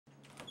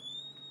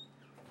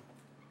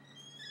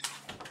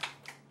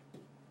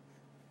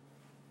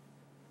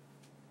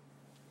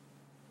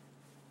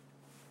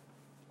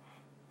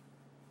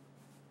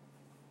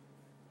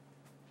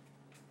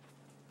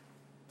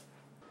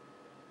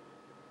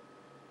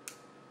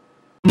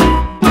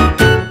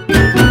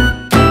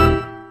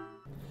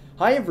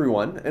Hi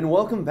everyone, and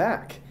welcome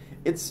back.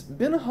 It's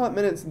been a hot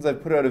minute since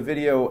I've put out a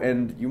video,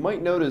 and you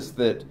might notice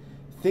that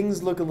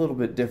things look a little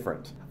bit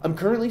different. I'm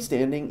currently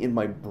standing in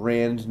my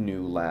brand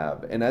new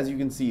lab, and as you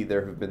can see,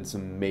 there have been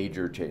some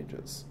major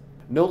changes.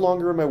 No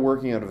longer am I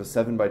working out of a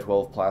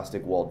 7x12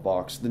 plastic walled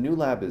box. The new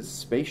lab is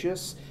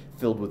spacious,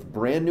 filled with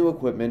brand new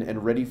equipment,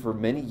 and ready for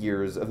many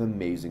years of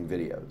amazing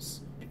videos.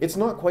 It's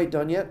not quite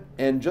done yet,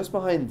 and just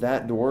behind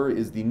that door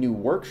is the new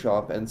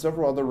workshop and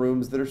several other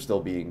rooms that are still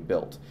being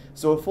built,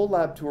 so a full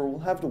lab tour will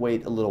have to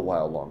wait a little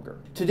while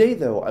longer. Today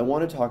though, I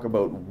want to talk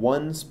about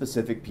one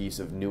specific piece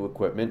of new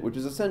equipment, which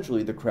is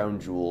essentially the crown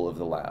jewel of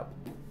the lab.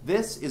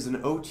 This is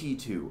an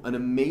OT2, an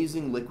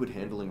amazing liquid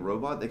handling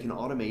robot that can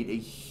automate a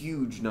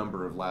huge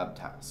number of lab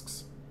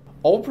tasks.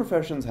 All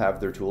professions have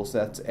their tool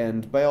sets,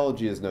 and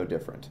biology is no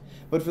different.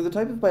 But for the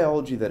type of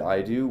biology that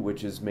I do,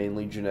 which is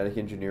mainly genetic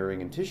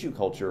engineering and tissue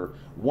culture,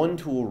 one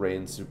tool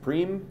reigns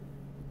supreme,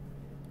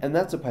 and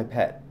that's a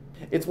pipette.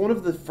 It's one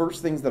of the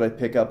first things that I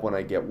pick up when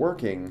I get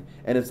working,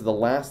 and it's the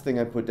last thing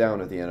I put down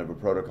at the end of a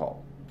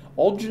protocol.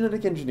 All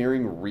genetic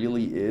engineering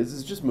really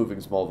is just moving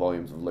small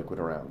volumes of liquid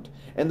around,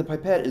 and the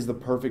pipette is the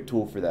perfect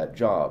tool for that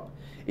job.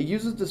 It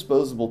uses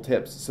disposable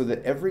tips so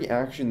that every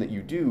action that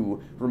you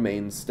do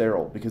remains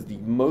sterile, because the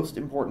most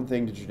important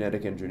thing to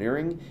genetic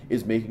engineering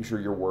is making sure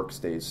your work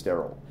stays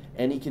sterile.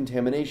 Any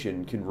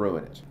contamination can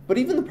ruin it. But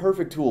even the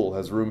perfect tool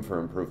has room for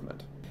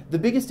improvement. The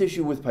biggest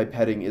issue with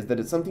pipetting is that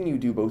it's something you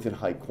do both in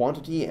high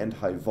quantity and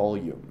high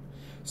volume.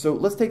 So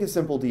let's take a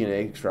simple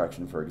DNA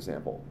extraction, for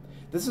example.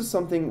 This is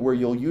something where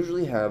you'll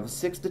usually have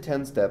 6 to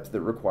 10 steps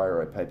that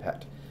require a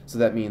pipette. So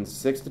that means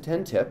 6 to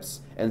 10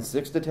 tips and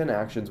 6 to 10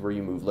 actions where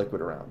you move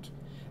liquid around.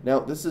 Now,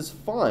 this is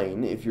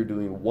fine if you're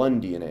doing one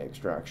DNA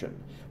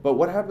extraction, but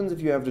what happens if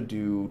you have to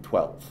do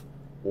 12,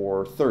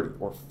 or 30,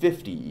 or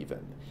 50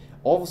 even?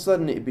 All of a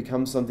sudden, it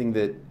becomes something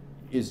that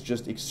is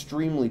just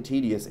extremely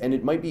tedious, and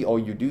it might be all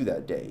you do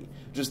that day.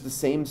 Just the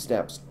same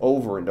steps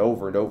over and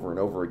over and over and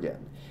over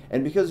again.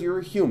 And because you're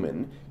a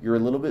human, you're a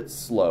little bit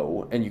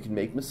slow, and you can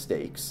make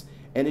mistakes,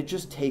 and it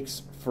just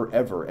takes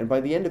forever. And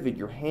by the end of it,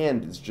 your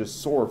hand is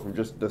just sore from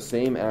just the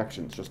same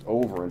actions, just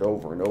over and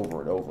over and over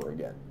and over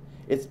again.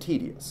 It's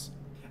tedious.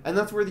 And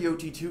that's where the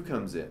OT2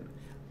 comes in.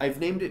 I've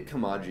named it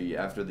Kamaji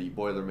after the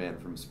Boiler Man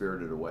from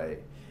Spirited Away.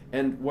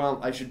 And while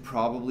I should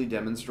probably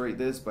demonstrate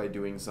this by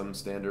doing some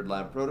standard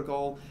lab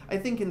protocol, I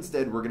think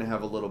instead we're going to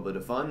have a little bit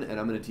of fun, and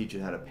I'm going to teach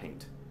you how to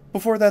paint.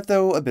 Before that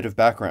though, a bit of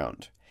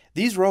background.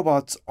 These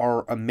robots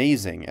are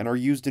amazing and are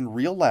used in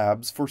real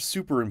labs for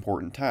super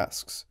important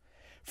tasks.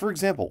 For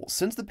example,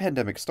 since the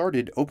pandemic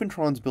started,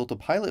 opentrons built a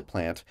pilot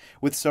plant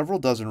with several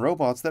dozen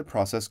robots that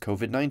process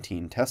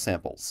COVID-19 test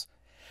samples.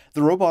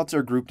 The robots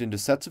are grouped into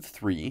sets of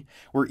 3,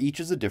 where each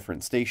is a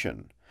different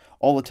station.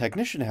 All a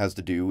technician has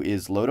to do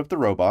is load up the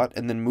robot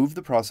and then move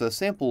the process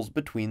samples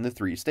between the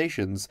 3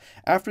 stations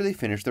after they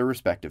finish their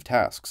respective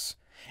tasks.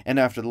 And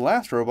after the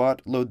last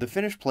robot, load the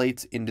finished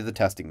plates into the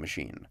testing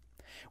machine.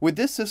 With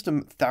this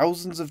system,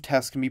 thousands of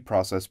tests can be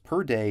processed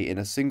per day in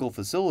a single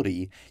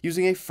facility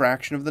using a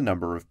fraction of the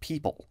number of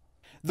people.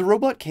 The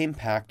robot came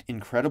packed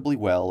incredibly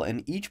well,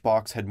 and each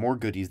box had more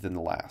goodies than the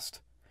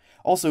last.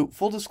 Also,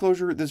 full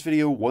disclosure, this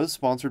video was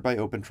sponsored by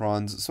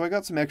Opentrons, so I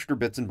got some extra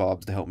bits and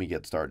bobs to help me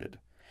get started.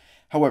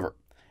 However,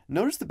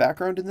 notice the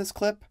background in this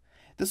clip?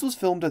 This was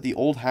filmed at the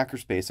old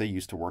hackerspace I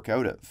used to work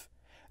out of.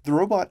 The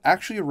robot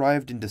actually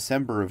arrived in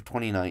December of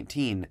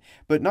 2019,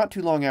 but not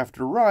too long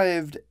after it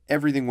arrived,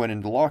 everything went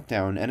into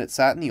lockdown and it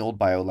sat in the old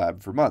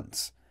biolab for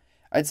months.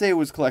 I'd say it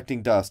was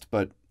collecting dust,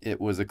 but it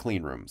was a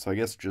clean room, so I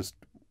guess just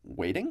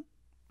waiting?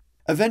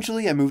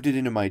 Eventually, I moved it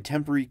into my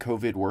temporary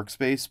COVID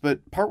workspace,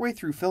 but partway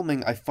through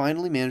filming, I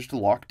finally managed to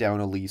lock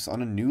down a lease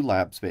on a new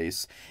lab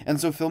space,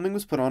 and so filming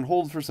was put on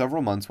hold for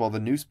several months while the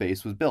new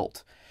space was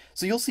built.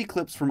 So you'll see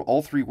clips from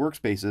all 3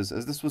 workspaces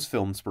as this was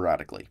filmed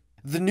sporadically.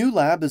 The new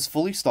lab is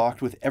fully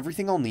stocked with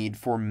everything I'll need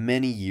for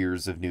many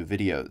years of new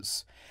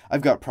videos.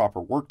 I've got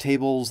proper work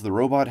tables, the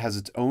robot has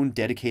its own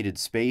dedicated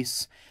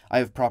space, I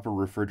have proper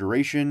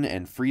refrigeration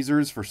and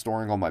freezers for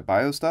storing all my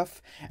bio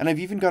stuff, and I've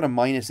even got a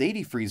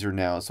 -80 freezer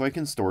now so I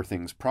can store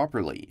things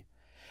properly.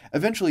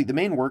 Eventually, the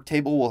main work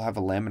table will have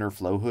a laminar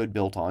flow hood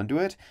built onto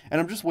it,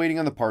 and I'm just waiting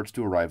on the parts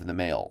to arrive in the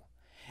mail.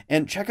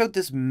 And check out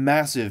this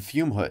massive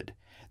fume hood.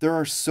 There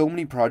are so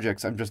many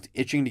projects I'm just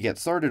itching to get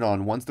started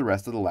on once the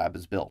rest of the lab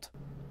is built.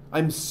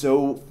 I'm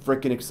so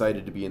frickin'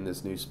 excited to be in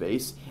this new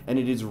space, and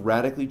it is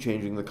radically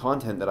changing the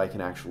content that I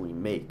can actually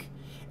make.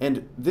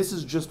 And this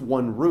is just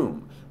one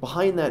room.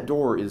 Behind that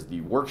door is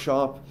the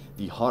workshop,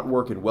 the hot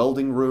work and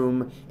welding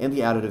room, and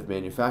the additive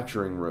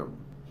manufacturing room.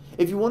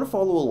 If you want to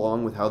follow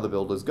along with how the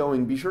build is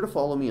going, be sure to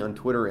follow me on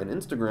Twitter and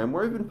Instagram,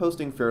 where I've been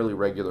posting fairly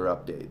regular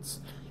updates.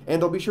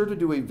 And I'll be sure to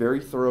do a very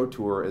thorough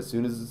tour as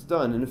soon as it's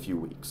done in a few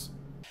weeks.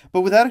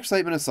 But with that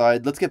excitement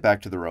aside, let's get back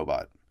to the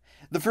robot.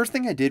 The first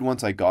thing I did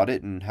once I got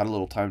it and had a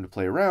little time to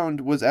play around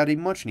was add a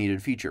much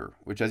needed feature,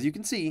 which as you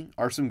can see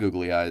are some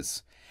googly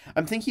eyes.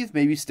 I'm thinking of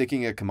maybe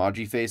sticking a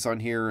Kamaji face on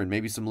here and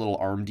maybe some little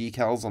arm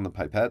decals on the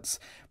pipettes,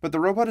 but the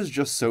robot is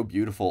just so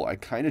beautiful, I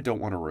kinda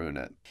don't want to ruin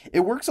it.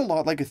 It works a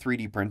lot like a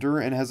 3D printer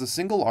and has a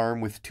single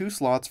arm with 2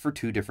 slots for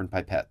 2 different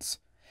pipettes.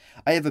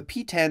 I have a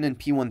P10 and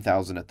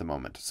P1000 at the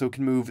moment, so it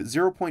can move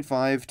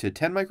 0.5 to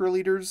 10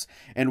 microliters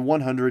and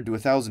 100 to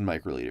 1000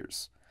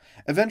 microliters.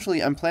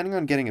 Eventually, I'm planning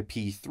on getting a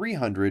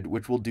P300,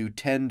 which will do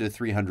 10 to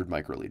 300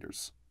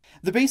 microliters.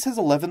 The base has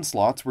 11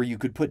 slots where you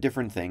could put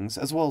different things,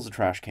 as well as a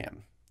trash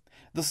can.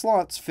 The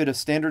slots fit a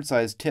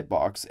standard-sized tip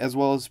box, as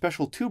well as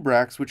special tube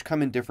racks which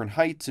come in different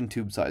heights and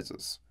tube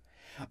sizes.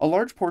 A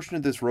large portion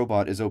of this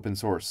robot is open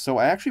source, so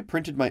I actually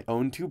printed my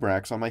own tube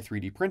racks on my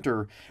 3D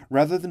printer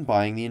rather than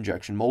buying the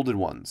injection molded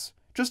ones,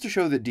 just to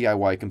show that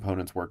DIY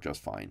components work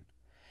just fine.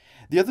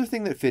 The other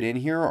thing that fit in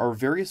here are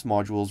various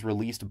modules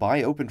released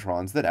by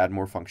opentrons that add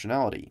more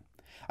functionality.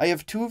 I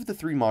have 2 of the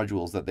 3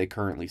 modules that they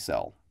currently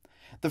sell.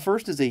 The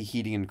first is a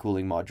heating and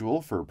cooling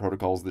module for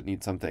protocols that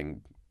need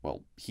something,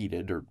 well,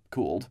 heated or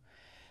cooled.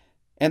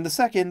 And the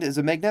second is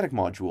a magnetic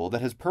module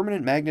that has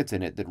permanent magnets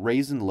in it that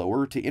raise and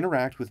lower to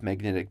interact with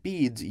magnetic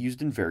beads used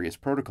in various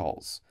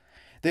protocols.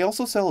 They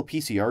also sell a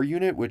PCR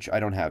unit, which I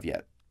don't have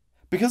yet.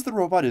 Because the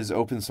robot is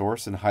open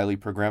source and highly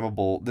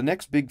programmable, the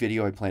next big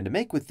video I plan to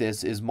make with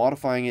this is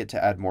modifying it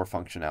to add more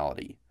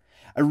functionality.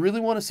 I really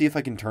want to see if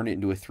I can turn it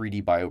into a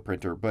 3D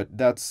bioprinter, but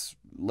that's,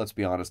 let's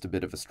be honest, a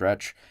bit of a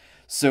stretch.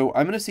 So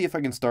I'm going to see if I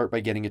can start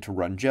by getting it to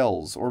run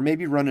gels, or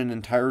maybe run an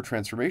entire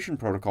transformation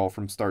protocol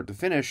from start to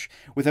finish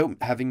without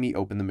having me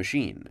open the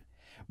machine.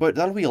 But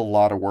that'll be a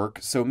lot of work,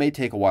 so it may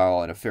take a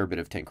while and a fair bit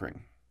of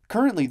tinkering.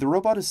 Currently, the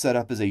robot is set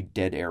up as a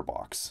dead air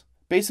box.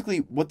 Basically,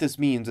 what this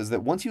means is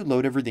that once you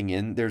load everything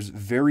in, there's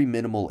very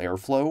minimal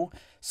airflow,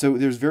 so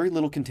there's very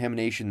little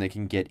contamination that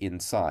can get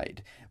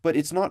inside, but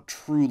it's not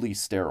truly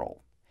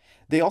sterile.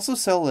 They also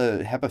sell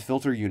a HEPA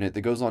filter unit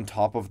that goes on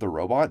top of the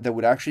robot that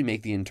would actually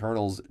make the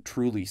internals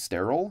truly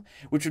sterile,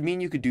 which would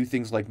mean you could do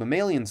things like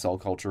mammalian cell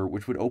culture,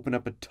 which would open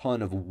up a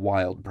ton of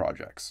wild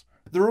projects.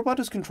 The robot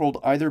is controlled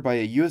either by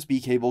a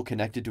USB cable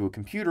connected to a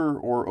computer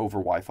or over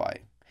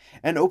Wi-Fi.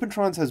 And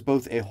Opentrons has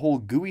both a whole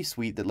GUI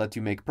suite that lets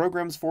you make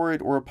programs for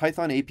it or a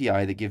Python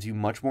API that gives you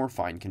much more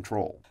fine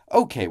control.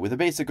 Okay, with a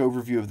basic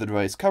overview of the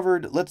device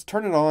covered, let's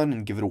turn it on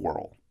and give it a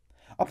whirl.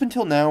 Up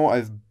until now,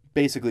 I've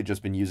basically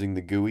just been using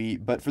the GUI,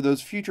 but for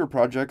those future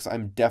projects,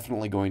 I'm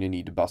definitely going to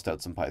need to bust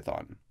out some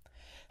Python.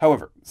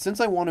 However, since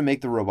I want to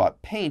make the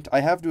robot paint, I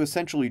have to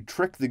essentially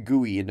trick the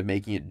GUI into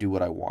making it do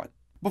what I want.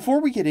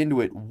 Before we get into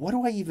it, what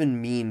do I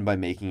even mean by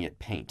making it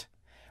paint?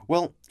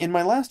 Well, in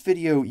my last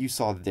video you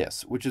saw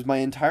this, which is my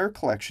entire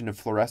collection of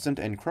fluorescent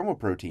and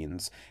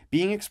chromoproteins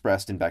being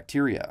expressed in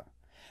bacteria.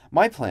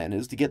 My plan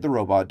is to get the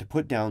robot to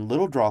put down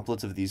little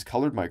droplets of these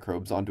colored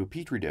microbes onto a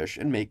petri dish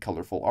and make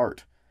colorful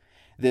art.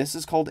 This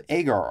is called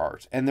Agar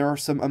Art, and there are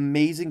some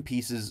amazing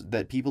pieces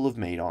that people have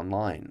made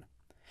online.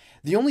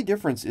 The only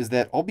difference is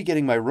that I'll be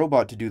getting my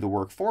robot to do the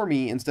work for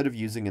me instead of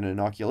using an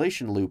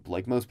inoculation loop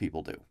like most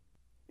people do.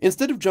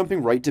 Instead of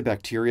jumping right to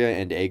bacteria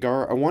and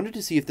agar, I wanted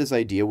to see if this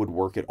idea would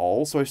work at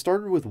all, so I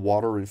started with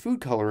water and food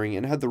coloring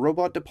and had the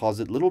robot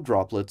deposit little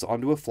droplets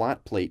onto a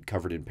flat plate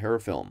covered in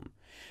parafilm,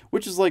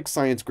 which is like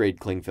science-grade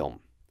cling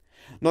film.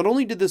 Not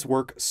only did this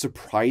work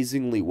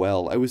surprisingly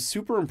well, I was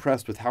super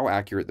impressed with how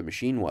accurate the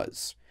machine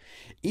was.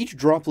 Each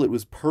droplet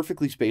was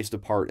perfectly spaced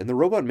apart, and the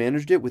robot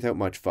managed it without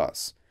much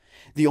fuss.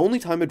 The only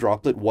time a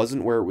droplet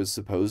wasn't where it was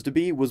supposed to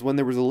be was when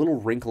there was a little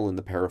wrinkle in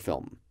the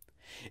parafilm.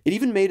 It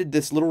even made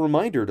this little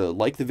reminder to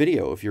like the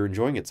video if you're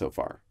enjoying it so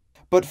far.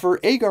 But for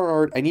Agar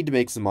Art, I need to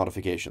make some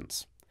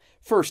modifications.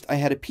 First, I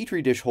had a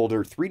petri dish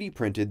holder 3D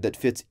printed that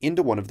fits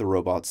into one of the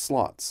robot's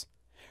slots.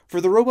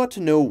 For the robot to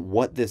know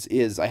what this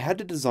is, I had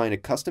to design a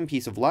custom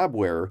piece of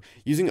labware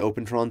using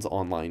Opentron's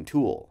online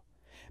tool.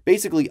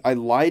 Basically, I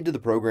lied to the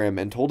program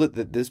and told it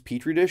that this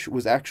petri dish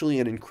was actually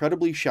an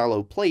incredibly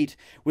shallow plate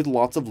with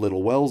lots of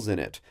little wells in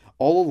it,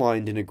 all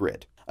aligned in a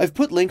grid. I've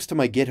put links to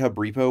my GitHub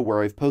repo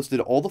where I've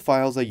posted all the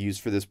files I used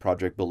for this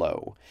project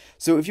below,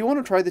 so if you want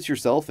to try this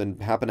yourself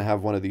and happen to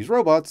have one of these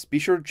robots, be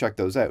sure to check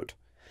those out.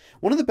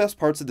 One of the best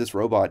parts of this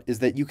robot is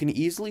that you can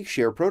easily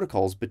share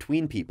protocols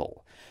between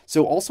people,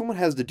 so all someone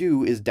has to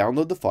do is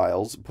download the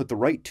files, put the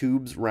right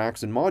tubes,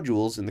 racks, and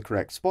modules in the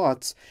correct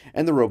spots,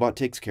 and the robot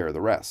takes care of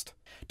the rest.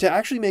 To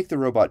actually make the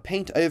robot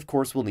paint, I of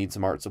course will need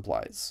some art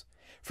supplies.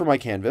 For my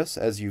canvas,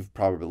 as you've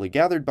probably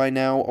gathered by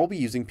now, I'll be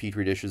using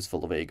petri dishes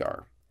full of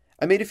agar.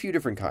 I made a few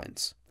different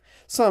kinds.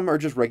 Some are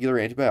just regular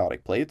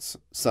antibiotic plates,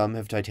 some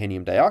have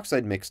titanium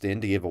dioxide mixed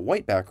in to give a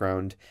white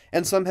background,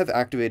 and some have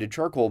activated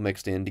charcoal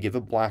mixed in to give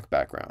a black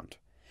background.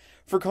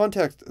 For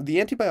context,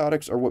 the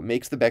antibiotics are what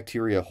makes the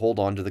bacteria hold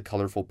on to the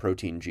colorful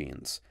protein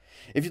genes.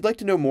 If you'd like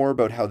to know more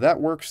about how that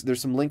works,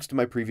 there's some links to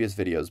my previous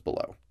videos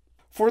below.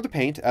 For the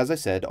paint, as I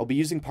said, I'll be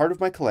using part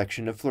of my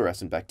collection of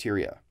fluorescent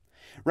bacteria.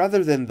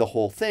 Rather than the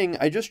whole thing,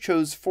 I just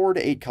chose 4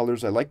 to 8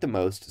 colors I like the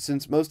most,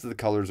 since most of the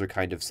colors are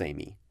kind of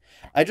samey.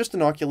 I just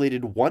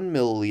inoculated 1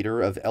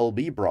 milliliter of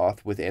LB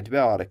broth with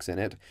antibiotics in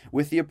it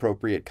with the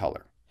appropriate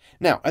color.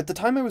 Now, at the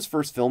time I was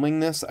first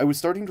filming this, I was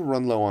starting to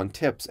run low on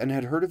tips and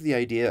had heard of the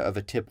idea of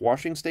a tip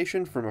washing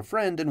station from a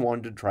friend and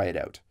wanted to try it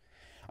out.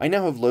 I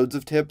now have loads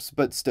of tips,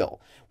 but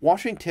still,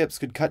 washing tips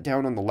could cut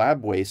down on the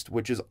lab waste,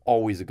 which is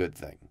always a good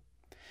thing.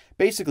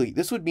 Basically,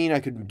 this would mean I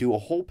could do a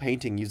whole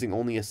painting using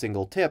only a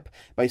single tip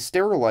by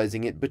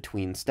sterilizing it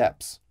between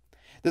steps.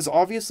 This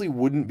obviously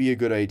wouldn't be a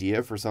good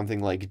idea for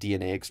something like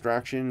DNA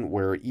extraction,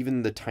 where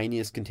even the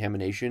tiniest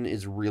contamination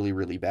is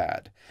really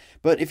bad.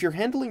 But if you're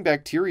handling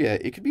bacteria,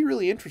 it could be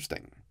really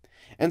interesting.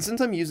 And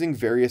since I'm using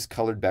various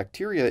colored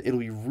bacteria, it'll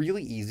be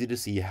really easy to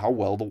see how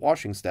well the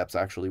washing steps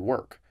actually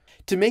work.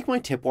 To make my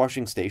tip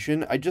washing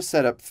station, I just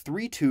set up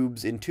 3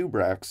 tubes in tube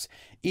racks,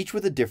 each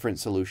with a different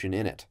solution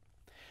in it.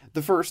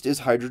 The first is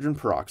hydrogen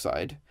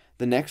peroxide,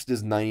 the next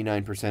is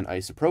 99%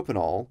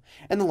 isopropanol,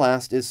 and the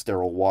last is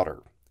sterile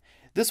water.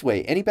 This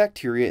way, any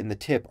bacteria in the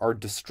tip are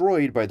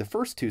destroyed by the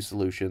first 2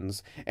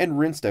 solutions and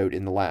rinsed out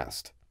in the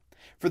last.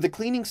 For the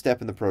cleaning step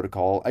in the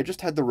protocol, I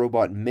just had the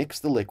robot mix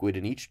the liquid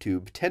in each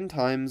tube 10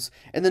 times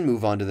and then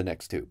move on to the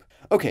next tube.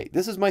 Okay,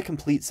 this is my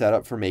complete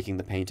setup for making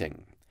the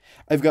painting.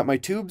 I've got my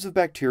tubes of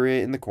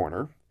bacteria in the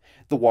corner,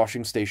 the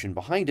washing station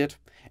behind it,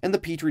 and the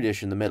petri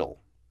dish in the middle.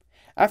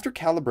 After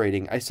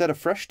calibrating, I set a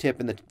fresh tip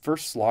in the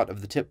first slot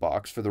of the tip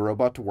box for the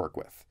robot to work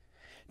with.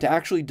 To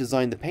actually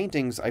design the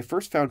paintings, I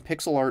first found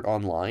pixel art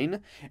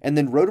online, and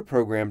then wrote a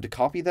program to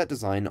copy that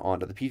design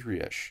onto the petri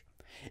dish.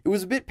 It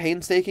was a bit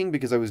painstaking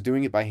because I was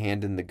doing it by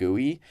hand in the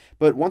GUI,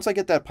 but once I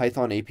get that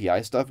Python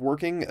API stuff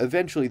working,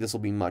 eventually this will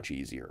be much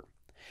easier.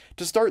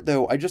 To start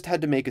though, I just had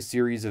to make a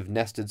series of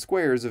nested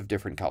squares of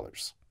different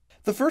colors.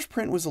 The first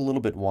print was a little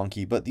bit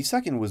wonky, but the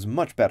second was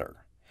much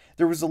better.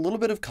 There was a little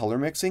bit of color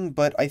mixing,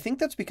 but I think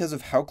that's because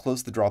of how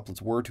close the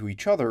droplets were to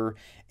each other,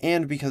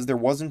 and because there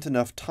wasn't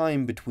enough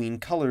time between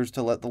colors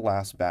to let the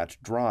last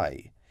batch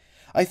dry.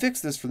 I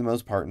fixed this for the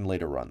most part in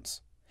later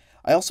runs.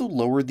 I also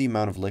lowered the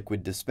amount of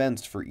liquid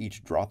dispensed for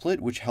each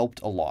droplet, which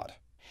helped a lot.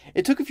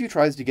 It took a few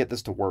tries to get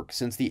this to work,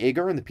 since the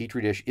agar in the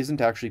petri dish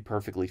isn't actually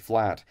perfectly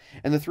flat,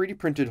 and the 3D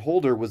printed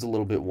holder was a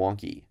little bit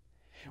wonky.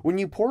 When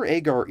you pour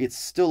agar, it's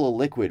still a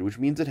liquid, which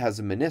means it has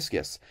a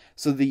meniscus,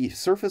 so the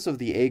surface of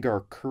the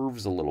agar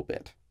curves a little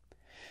bit.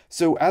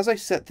 So as I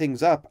set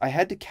things up, I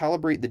had to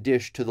calibrate the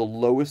dish to the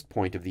lowest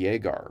point of the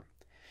agar.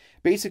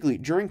 Basically,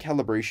 during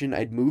calibration,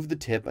 I'd move the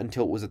tip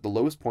until it was at the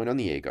lowest point on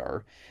the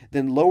agar,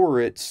 then lower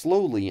it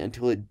slowly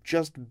until it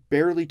just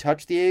barely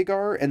touched the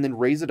agar, and then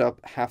raise it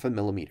up 0.5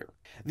 millimeter.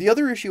 The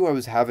other issue I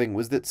was having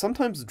was that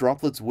sometimes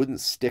droplets wouldn't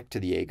stick to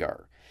the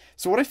agar.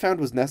 So what I found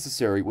was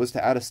necessary was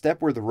to add a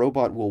step where the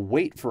robot will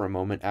wait for a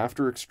moment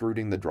after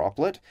extruding the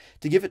droplet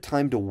to give it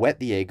time to wet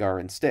the agar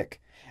and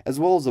stick, as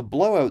well as a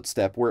blowout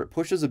step where it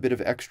pushes a bit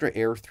of extra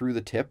air through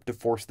the tip to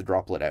force the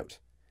droplet out.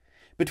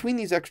 Between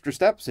these extra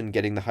steps and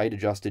getting the height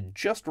adjusted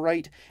just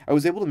right, I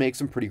was able to make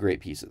some pretty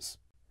great pieces.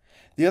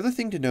 The other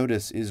thing to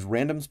notice is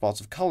random spots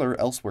of color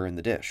elsewhere in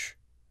the dish.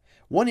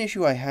 One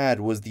issue I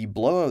had was the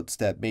blowout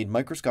step made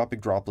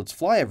microscopic droplets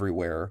fly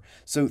everywhere,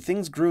 so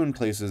things grew in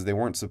places they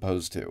weren't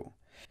supposed to.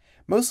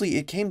 Mostly,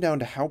 it came down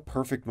to how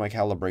perfect my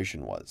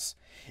calibration was.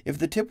 If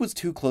the tip was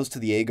too close to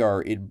the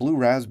agar, it blew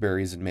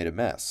raspberries and made a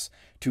mess.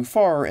 Too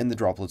far, and the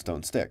droplets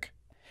don't stick.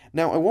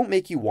 Now, I won't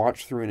make you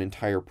watch through an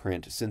entire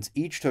print, since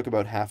each took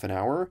about half an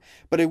hour,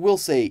 but I will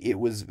say it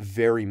was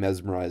very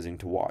mesmerizing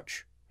to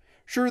watch.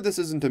 Sure, this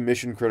isn't a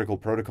mission-critical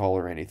protocol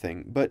or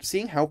anything, but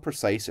seeing how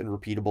precise and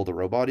repeatable the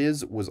robot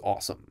is was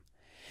awesome.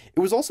 It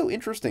was also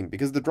interesting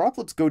because the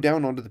droplets go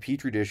down onto the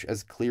petri dish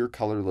as clear,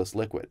 colorless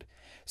liquid.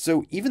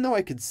 So even though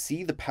I could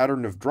see the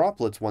pattern of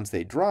droplets once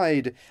they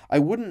dried, I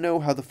wouldn't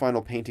know how the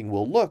final painting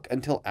will look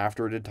until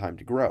after it had time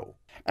to grow.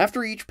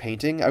 After each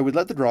painting, I would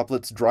let the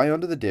droplets dry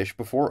onto the dish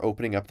before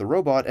opening up the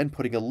robot and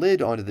putting a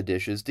lid onto the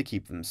dishes to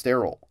keep them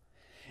sterile.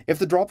 If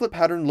the droplet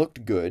pattern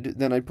looked good,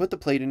 then I'd put the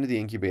plate into the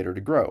incubator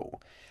to grow.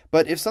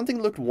 But if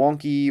something looked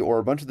wonky or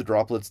a bunch of the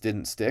droplets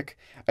didn't stick,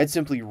 I'd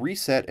simply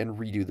reset and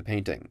redo the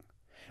painting.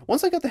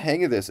 Once I got the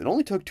hang of this, it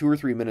only took 2 or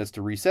 3 minutes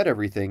to reset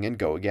everything and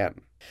go again.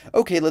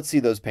 Okay, let's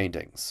see those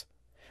paintings.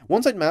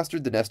 Once I'd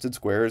mastered the nested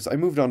squares, I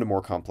moved on to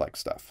more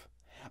complex stuff.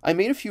 I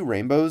made a few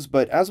rainbows,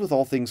 but as with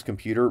all things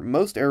computer,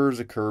 most errors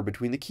occur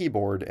between the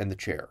keyboard and the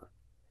chair.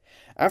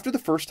 After the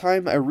first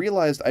time, I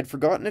realized I'd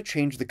forgotten to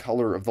change the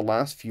color of the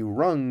last few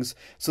rungs,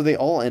 so they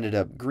all ended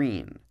up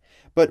green.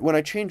 But when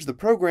I changed the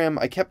program,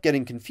 I kept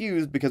getting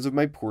confused because of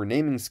my poor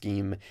naming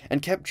scheme,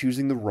 and kept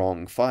choosing the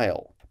wrong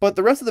file. But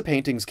the rest of the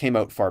paintings came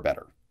out far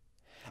better.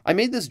 I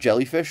made this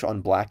jellyfish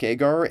on black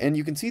agar, and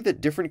you can see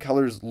that different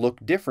colors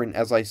look different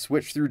as I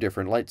switch through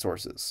different light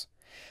sources.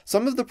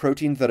 Some of the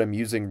proteins that I'm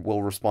using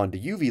will respond to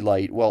UV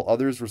light, while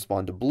others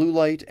respond to blue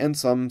light, and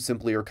some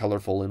simply are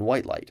colorful in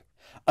white light.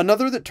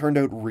 Another that turned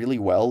out really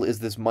well is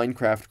this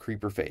Minecraft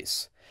creeper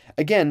face.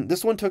 Again,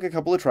 this one took a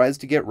couple of tries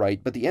to get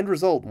right, but the end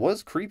result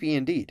was creepy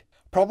indeed.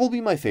 Probably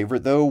my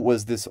favorite though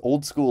was this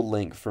old school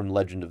Link from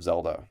Legend of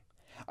Zelda.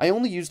 I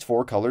only used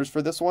 4 colors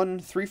for this one,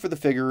 3 for the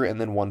figure and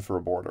then 1 for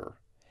a border.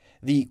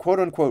 The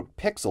quote-unquote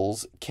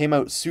pixels came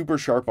out super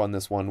sharp on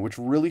this one, which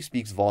really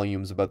speaks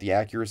volumes about the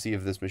accuracy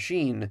of this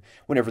machine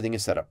when everything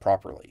is set up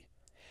properly.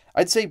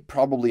 I'd say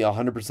probably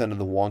 100% of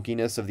the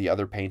wonkiness of the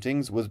other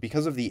paintings was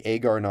because of the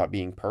agar not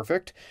being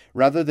perfect,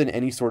 rather than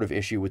any sort of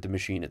issue with the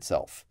machine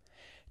itself.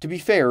 To be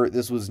fair,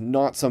 this was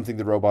not something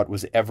the robot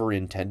was ever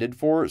intended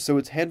for, so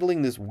it's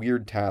handling this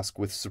weird task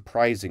with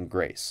surprising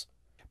grace.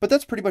 But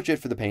that's pretty much it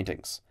for the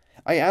paintings.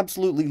 I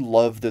absolutely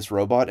love this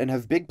robot and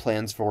have big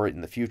plans for it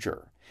in the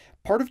future.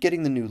 Part of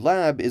getting the new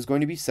lab is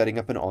going to be setting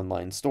up an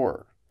online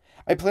store.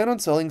 I plan on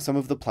selling some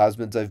of the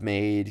plasmids I've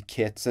made,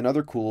 kits, and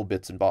other cool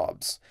bits and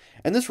bobs.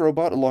 And this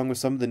robot, along with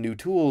some of the new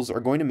tools, are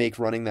going to make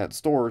running that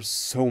store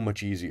so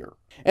much easier.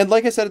 And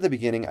like I said at the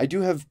beginning, I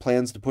do have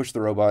plans to push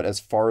the robot as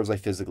far as I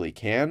physically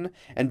can,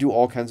 and do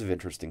all kinds of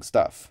interesting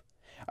stuff.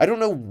 I don't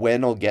know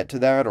when I'll get to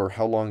that or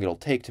how long it'll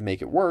take to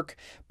make it work,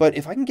 but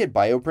if I can get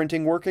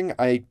bioprinting working,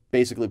 I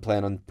basically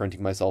plan on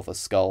printing myself a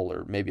skull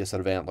or maybe a set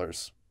of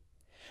antlers.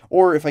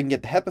 Or if I can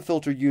get the HEPA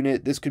filter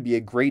unit, this could be a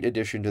great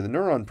addition to the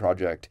neuron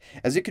project,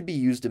 as it could be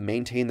used to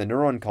maintain the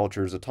neuron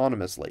cultures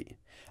autonomously,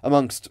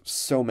 amongst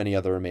so many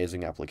other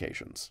amazing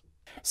applications.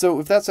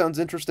 So if that sounds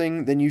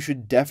interesting, then you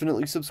should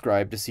definitely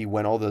subscribe to see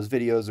when all those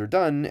videos are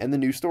done and the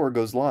new store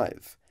goes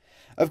live.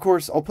 Of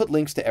course, I'll put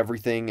links to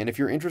everything, and if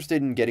you're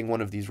interested in getting one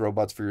of these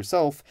robots for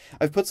yourself,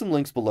 I've put some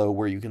links below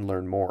where you can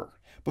learn more.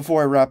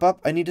 Before I wrap up,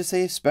 I need to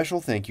say a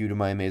special thank you to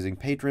my amazing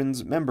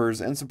patrons,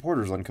 members, and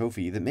supporters on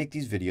Ko-fi that make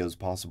these videos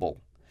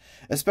possible.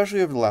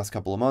 Especially over the last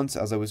couple of months,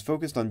 as I was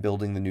focused on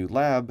building the new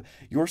lab,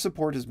 your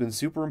support has been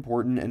super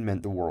important and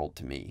meant the world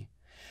to me.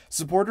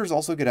 Supporters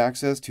also get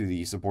access to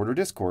the supporter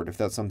Discord if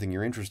that's something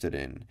you're interested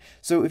in,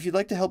 so if you'd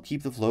like to help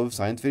keep the flow of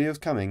science videos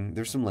coming,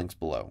 there's some links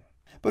below.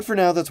 But for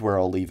now, that's where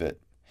I'll leave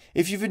it.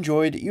 If you've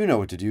enjoyed, you know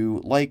what to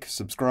do: like,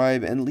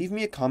 subscribe, and leave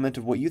me a comment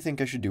of what you think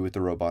I should do with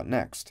the robot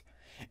next.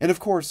 And of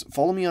course,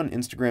 follow me on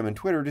Instagram and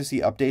Twitter to see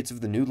updates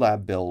of the new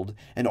lab build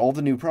and all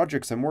the new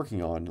projects I'm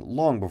working on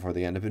long before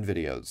they end up in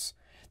videos.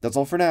 That's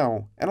all for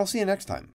now, and I'll see you next time.